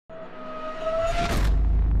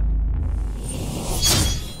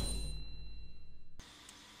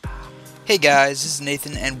Hey guys, this is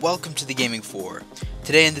Nathan and welcome to the Gaming 4.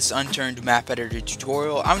 Today in this Unturned map editor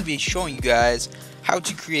tutorial, I'm going to be showing you guys how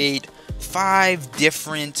to create 5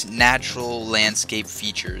 different natural landscape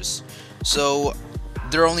features. So,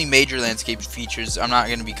 they're only major landscape features. I'm not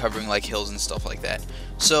going to be covering like hills and stuff like that.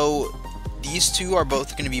 So, these two are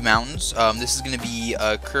both going to be mountains. This is going to be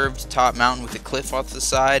a curved top mountain with a cliff off the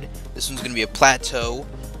side. This one's going to be a plateau.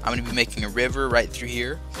 I'm going to be making a river right through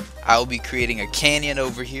here. I'll be creating a canyon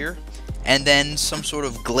over here. And then some sort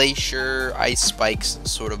of glacier, ice spikes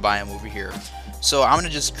sort of biome over here. So I'm going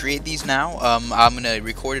to just create these now. I'm going to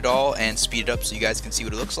record it all and speed it up so you guys can see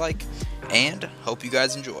what it looks like. And hope you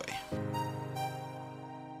guys enjoy.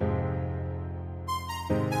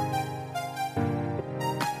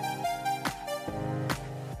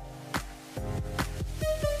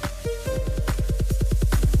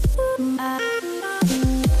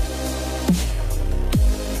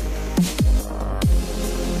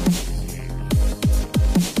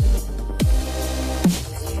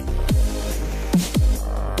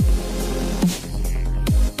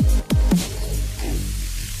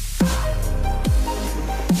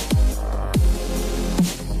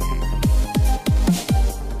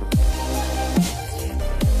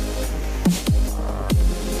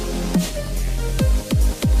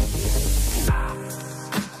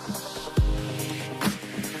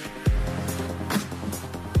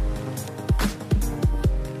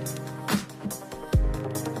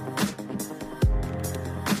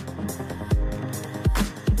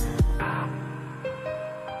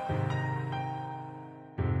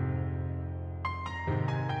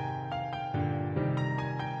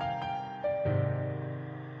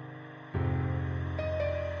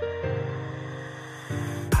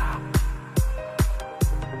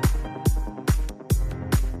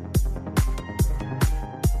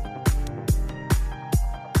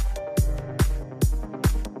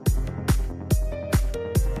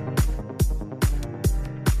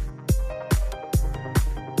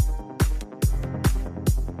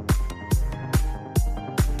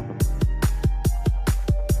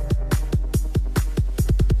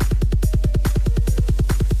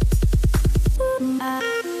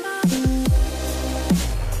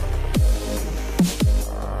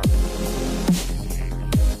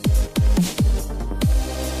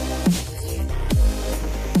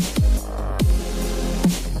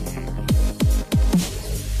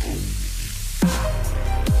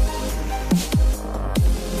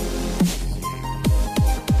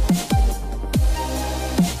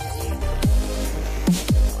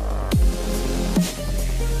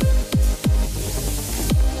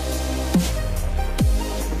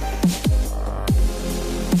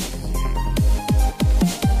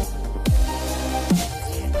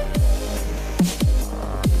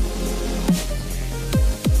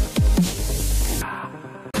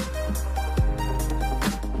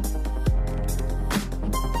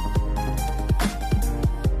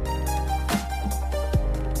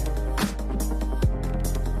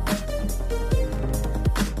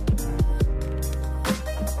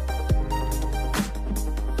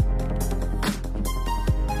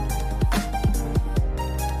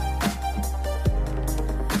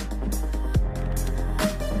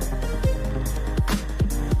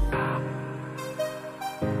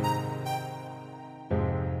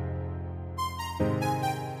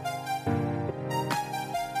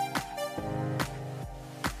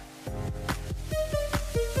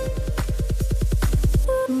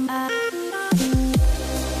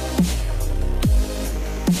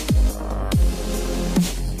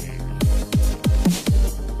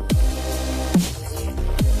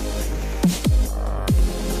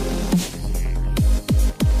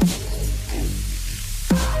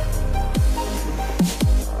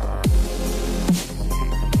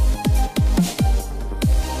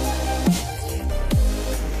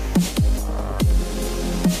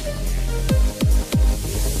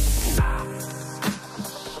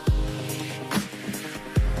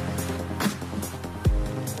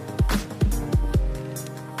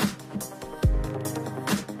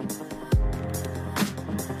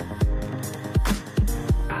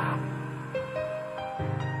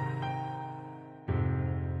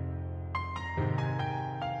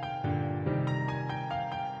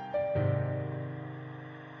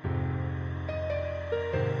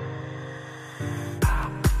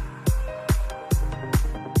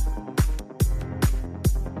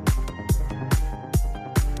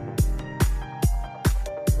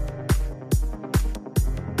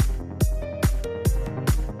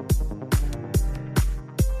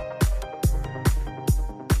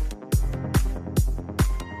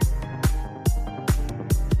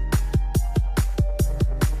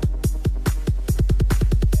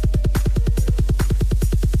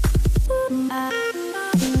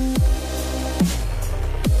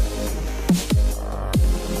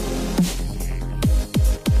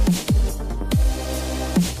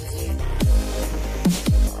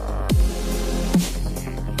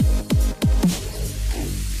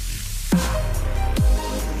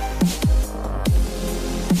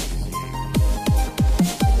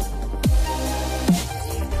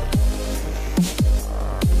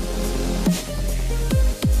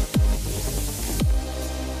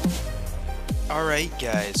 Alright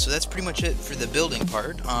guys, so that's pretty much it for the building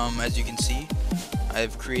part. As you can see,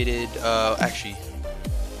 I've created, actually,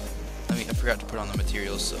 I forgot to put on the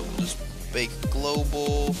materials, so we'll just bake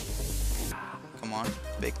global. Come on,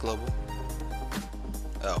 bake global.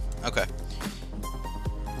 Oh, okay.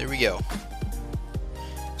 There we go.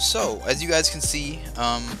 So, as you guys can see,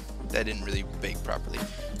 that didn't really bake properly.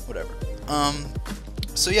 Whatever.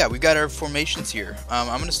 So yeah, we've got our formations here. I'm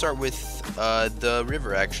going to start with the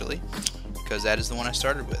river, actually, because that is the one I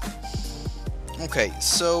started with. Okay,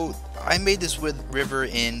 so I made this river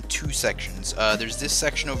in two sections. There's this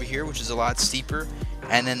section over here, which is a lot steeper,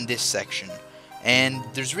 and then this section. And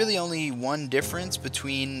there's really only one difference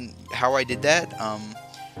between how I did that.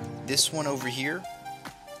 This one over here,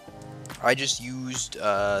 I just used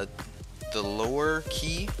the lower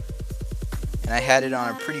key, and I had it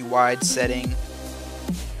on a pretty wide setting,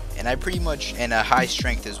 and and a high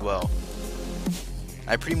strength as well.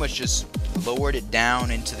 I pretty much just lowered it down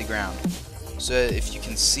into the ground. So if you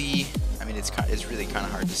can see, I mean, it's really kind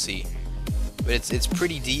of hard to see, but it's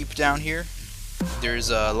pretty deep down here. There's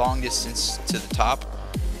a long distance to the top,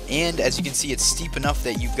 and as you can see, it's steep enough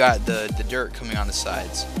that you've got the dirt coming on the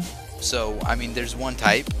sides. So I mean, there's one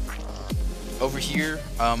type. Over here,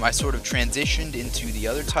 I sort of transitioned into the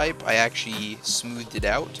other type. I actually smoothed it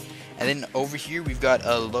out. And then over here, we've got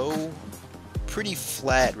a low, pretty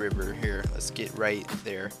flat river here. Let's get right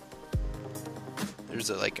there. There's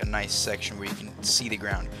like a nice section where you can see the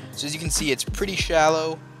ground. So as you can see, it's pretty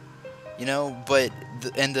shallow, you know, but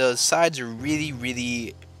the sides are really,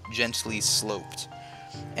 really gently sloped.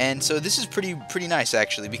 And so this is pretty nice,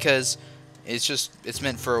 actually, because it's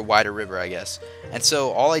meant for a wider river, I guess. And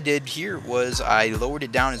so all I did here was I lowered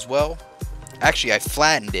it down as well. Actually, I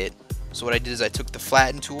flattened it. So what I did is I took the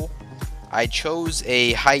Flatten Tool. I chose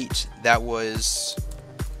a height that was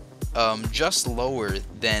just lower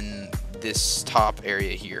than this top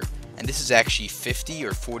area here. And this is actually 50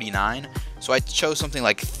 or 49. So I chose something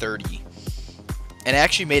like 30. And I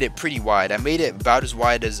actually made it pretty wide. I made it about as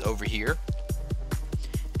wide as over here.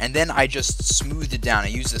 And then I just smoothed it down. I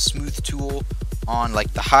used the smooth tool on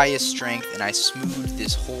like the highest strength, and I smoothed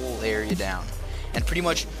this whole area down. And pretty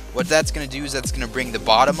much what that's going to do is that's going to bring the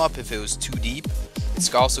bottom up if it was too deep.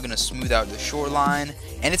 It's also going to smooth out the shoreline,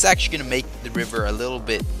 and it's actually going to make the river a little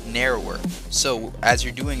bit narrower. So as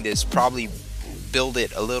you're doing this, probably build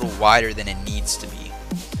it a little wider than it needs to be.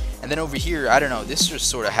 And then over here, I don't know, this just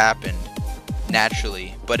sort of happened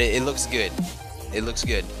naturally, but it looks good. It looks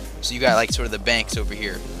good. So you got like sort of the banks over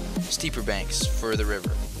here, steeper banks for the river.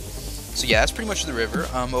 So yeah, that's pretty much the river.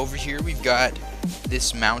 Over here we've got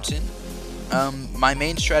this mountain. My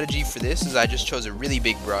main strategy for this is I just chose a really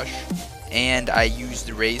big brush, and I used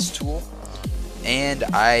the raise tool, and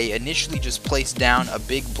I initially just placed down a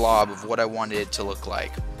big blob of what I wanted it to look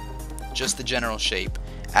like, just the general shape.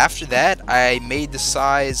 After that, I made the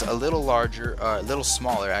size a little larger, a little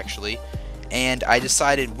smaller actually, and I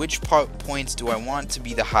decided which points do I want to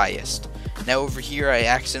be the highest. Now over here I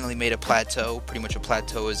accidentally made a plateau. Pretty much a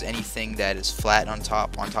plateau is anything that is flat on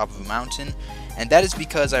top of a mountain, and that is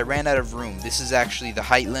because I ran out of room. This is actually the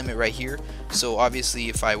height limit right here, so obviously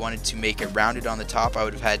if I wanted to make it rounded on the top, I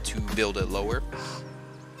would have had to build it lower.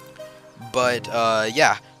 But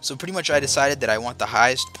yeah, so pretty much I decided that I want the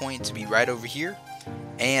highest point to be right over here,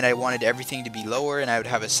 and I wanted everything to be lower, and I would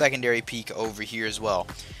have a secondary peak over here as well.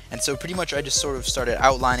 And so pretty much I just sort of started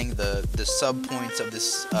outlining the sub points of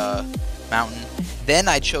this mountain. Then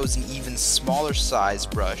I chose an even smaller size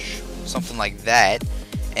brush, something like that,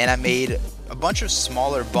 and I made a bunch of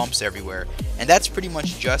smaller bumps everywhere. And that's pretty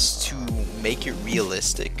much just to make it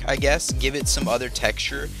realistic, I guess, give it some other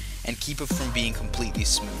texture, and keep it from being completely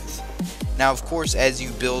smooth. Now of course, as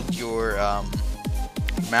you build your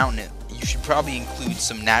mountain, you should probably include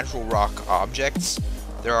some natural rock objects.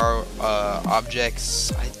 There are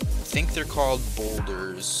objects, I think they're called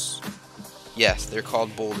boulders. Yes, they're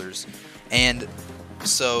called boulders. And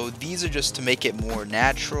so these are just to make it more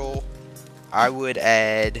natural. I would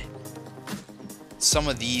add some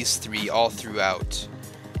of these three all throughout.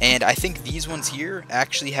 And I think these ones here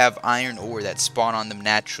actually have iron ore that spawn on them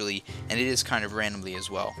naturally, and it is kind of randomly as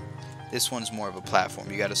well. This one's more of a platform.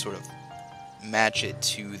 You got to sort of match it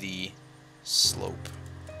to the slope.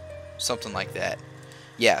 Something like that.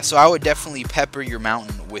 Yeah, so I would definitely pepper your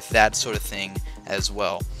mountain with that sort of thing as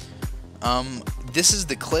well. This is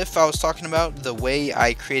the cliff I was talking about. The way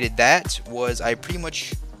I created that was I pretty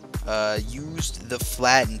much used the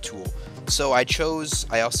Flatten Tool. So I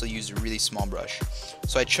also used a really small brush.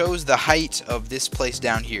 So I chose the height of this place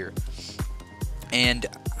down here, and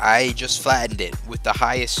I just flattened it with the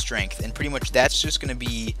highest strength, and pretty much that's just going to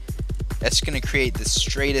be That's going to create the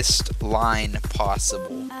straightest line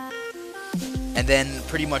possible. And then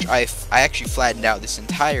pretty much I actually flattened out this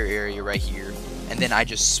entire area right here, and then I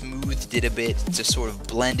just smoothed it a bit to sort of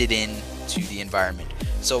blend it in to the environment.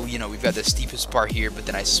 So, you know, we've got the steepest part here, but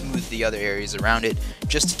then I smoothed the other areas around it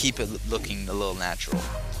just to keep it looking a little natural.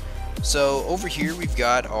 So over here we've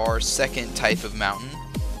got our second type of mountain.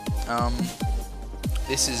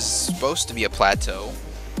 This is supposed to be a plateau,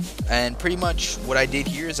 and pretty much what I did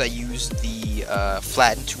here is I used the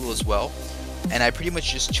Flatten Tool as well, and I pretty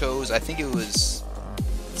much just chose, I think it was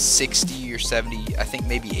 60 or 70, I think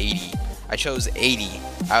maybe 80. I chose 80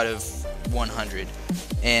 out of 100,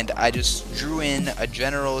 and I just drew in a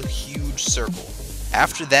general huge circle.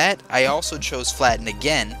 After that, I also chose Flatten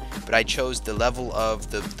again, but I chose the level of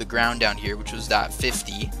the ground down here, which was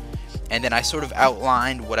 .50, and then I sort of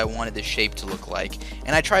outlined what I wanted the shape to look like,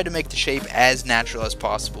 and I tried to make the shape as natural as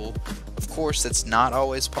possible. Of course, that's not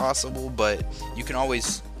always possible, but you can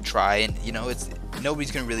always try, and you know,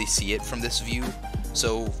 nobody's gonna really see it from this view.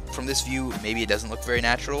 So from this view, maybe it doesn't look very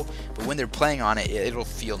natural, but when they're playing on it, it'll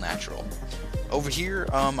feel natural. Over here,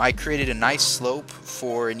 I created a nice slope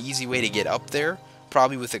for an easy way to get up there,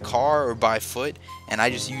 probably with a car or by foot, and I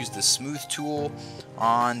just used the smooth tool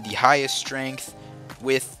on the highest strength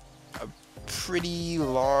with a pretty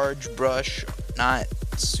large brush, not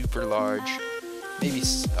super large, maybe,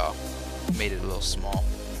 oh, made it a little small,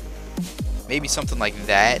 maybe something like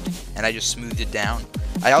that, and I just smoothed it down.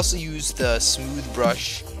 I also used the smooth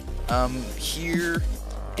brush here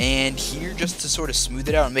and here just to sort of smooth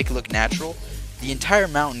it out and make it look natural. The entire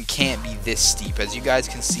mountain can't be this steep. As you guys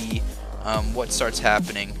can see, what starts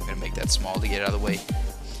happening, I'm going to make that small to get it out of the way.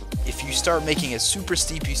 If you start making it super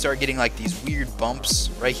steep, you start getting like these weird bumps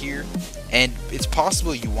right here, and it's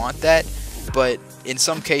possible you want that, but in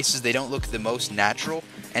some cases they don't look the most natural,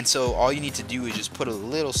 and so all you need to do is just put a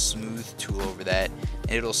little smooth tool over that,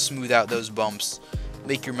 and it'll smooth out those bumps,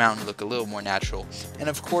 make your mountain look a little more natural. And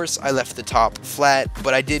of course I left the top flat,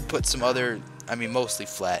 but I did put some other, mostly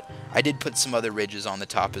flat. I did put some other ridges on the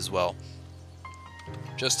top as well,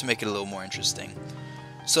 just to make it a little more interesting.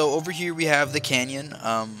 So over here we have the canyon.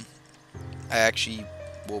 I actually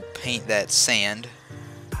will paint that sand.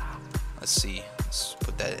 Let's see, let's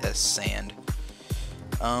put that as sand.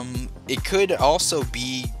 It could also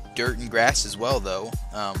be dirt and grass as well though.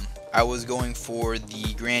 I was going for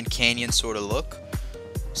the Grand Canyon sort of look.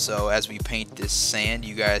 So as we paint this sand,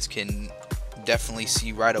 you guys can definitely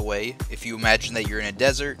see right away if you imagine that you're in a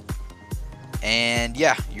desert, and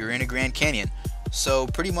yeah, you're in a Grand Canyon. So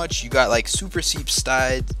pretty much you got like super steep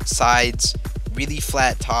sides, really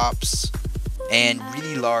flat tops, and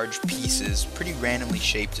really large pieces, pretty randomly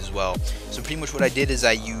shaped as well. So pretty much what I did is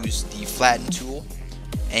I used the Flatten Tool,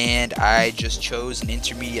 and I just chose an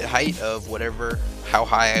intermediate height of how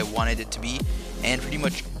high I wanted it to be, and pretty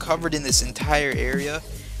much covered in this entire area,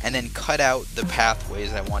 and then cut out the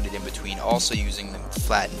pathways I wanted in between, also using the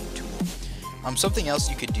Flatten Tool. Something else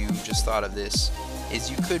you could do, just thought of this, is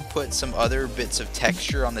you could put some other bits of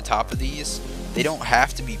texture on the top of these. They don't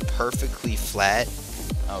have to be perfectly flat.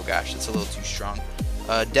 Oh gosh, that's a little too strong.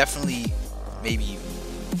 Definitely maybe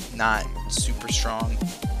not super strong.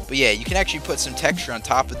 But yeah, you can actually put some texture on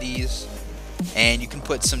top of these, and you can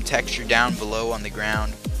put some texture down below on the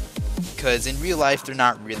ground, because in real life they're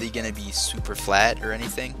not really going to be super flat or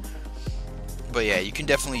anything. But yeah, you can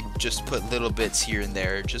definitely just put little bits here and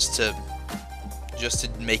there just to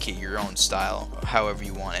make it your own style, however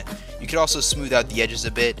you want it. You could also smooth out the edges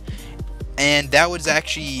a bit, and that is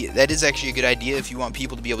actually a good idea if you want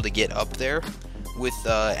people to be able to get up there with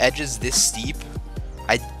edges this steep.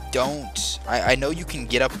 I know you can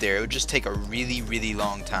get up there, it would just take a really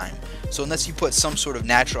long time. So unless you put some sort of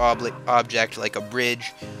natural object like a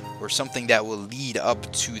bridge or something that will lead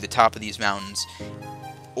up to the top of these mountains,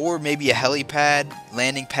 or maybe a helipad,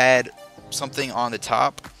 landing pad, something on the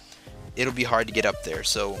top, it'll be hard to get up there.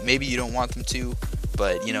 So maybe you don't want them to,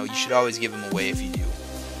 but you know, you should always give them away if you do.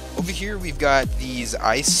 Over here we've got these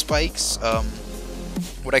ice spikes,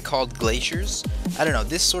 what I called glaciers. I don't know,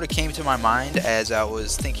 this sort of came to my mind as I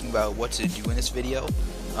was thinking about what to do in this video.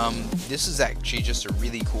 This is actually just a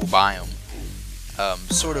really cool biome,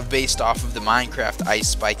 sort of based off of the Minecraft ice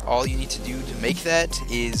spike. All you need to do to make that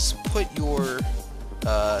is put your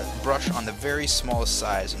brush on the very smallest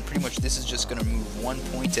size, and pretty much this is just going to move one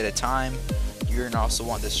point at a time. You're going to also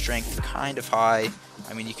want the strength kind of high.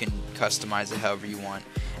 I mean, you can customize it however you want,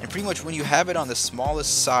 and pretty much when you have it on the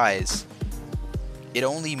smallest size, it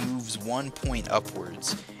only moves one point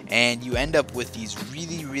upwards, and you end up with these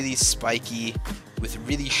really spiky, with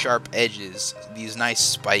really sharp edges, these nice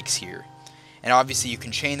spikes here. And obviously you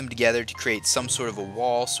can chain them together to create some sort of a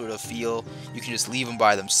wall sort of feel. You can just leave them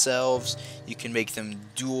by themselves. You can make them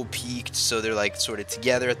dual peaked, so they're like sort of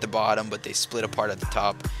together at the bottom but they split apart at the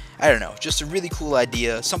top. I don't know, just a really cool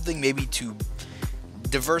idea, something maybe to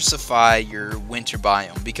diversify your winter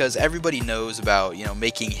biome, because everybody knows about, you know,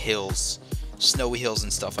 making hills, snowy hills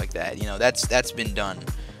and stuff like that. You know, that's been done.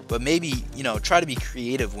 But maybe, you know, try to be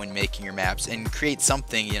creative when making your maps and create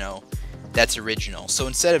something, you know, that's original. So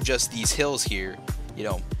instead of just these hills here, you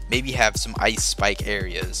know, maybe have some ice spike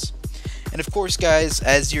areas. And of course, guys,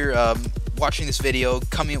 as you're watching this video,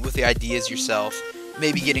 coming up with the ideas yourself,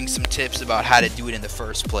 maybe getting some tips about how to do it in the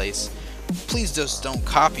first place, please just don't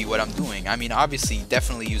copy what I'm doing. I mean, obviously,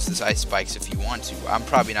 definitely use this ice spikes if you want to. I'm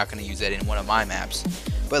probably not going to use that in one of my maps.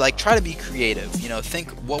 But like, try to be creative. You know, think,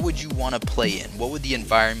 what would you want to play in? What would the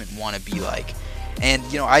environment want to be like? And,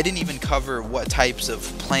 you know, I didn't even cover what types of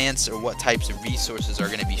plants or what types of resources are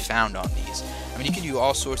going to be found on these. I mean, you can do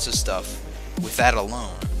all sorts of stuff with that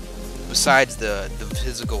alone, besides the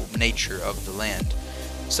physical nature of the land.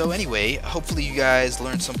 So anyway, hopefully you guys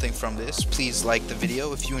learned something from this. Please like the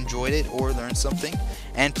video if you enjoyed it or learned something.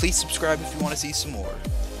 And please subscribe if you want to see some more.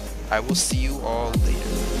 I will see you all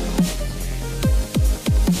later.